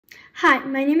Hi,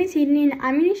 my name is Hayden and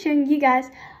I'm going to be showing you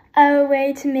guys a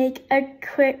way to make a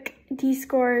quick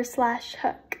Descorer /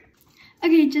 hook.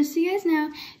 Okay, just so you guys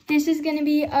know, this is going to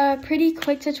be a pretty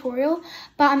quick tutorial,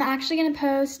 but I'm actually going to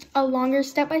post a longer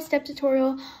step-by-step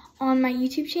tutorial on my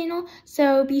YouTube channel,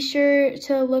 so be sure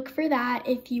to look for that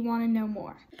if you want to know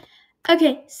more.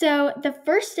 Okay, so the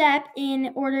first step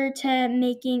in order to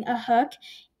making a hook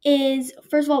is,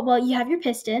 first of all, you have your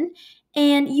piston,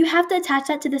 and you have to attach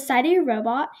that to the side of your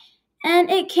robot.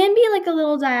 And it can be like a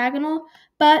little diagonal,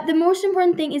 but the most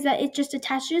important thing is that it's just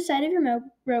attached to the side of your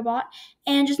robot,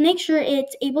 and just make sure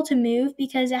it's able to move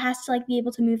because it has to be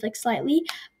able to move slightly,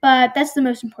 but that's the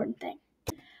most important thing.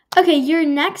 Okay, your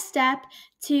next step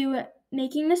to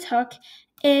making this hook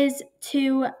is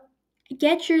to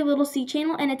get your little C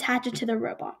channel and attach it to the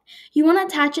robot. You want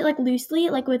to attach it loosely,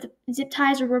 with zip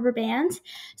ties or rubber bands,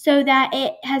 so that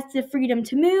it has the freedom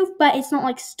to move, but it's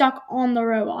not stuck on the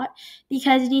robot,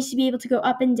 because it needs to be able to go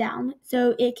up and down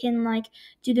so it can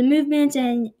do the movements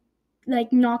and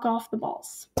knock off the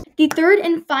balls. The third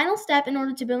and final step in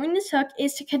order to building this hook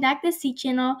is to connect the C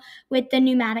channel with the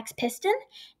pneumatics piston.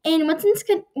 And once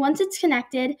it's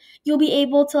connected, you'll be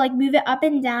able to move it up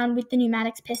and down with the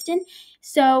pneumatics piston.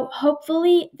 So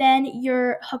hopefully then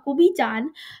your hook will be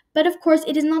done. But of course,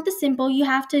 it is not this simple. You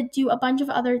have to do a bunch of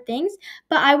other things.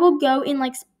 But I will go in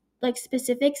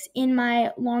specifics in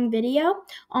my long video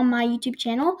on my YouTube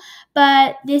channel,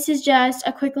 but this is just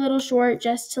a quick little short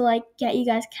just to get you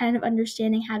guys kind of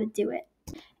understanding how to do it.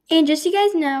 And just so you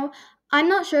guys know, I'm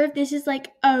not sure if this is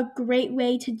a great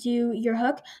way to do your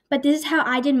hook, but this is how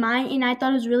I did mine, and I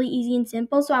thought it was really easy and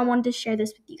simple, so I wanted to share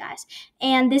this with you guys.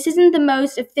 And this isn't the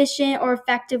most efficient or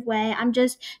effective way. I'm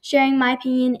just sharing my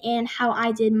opinion and how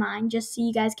I did mine, just so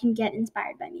you guys can get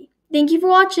inspired by me. Thank you for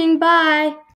watching. Bye!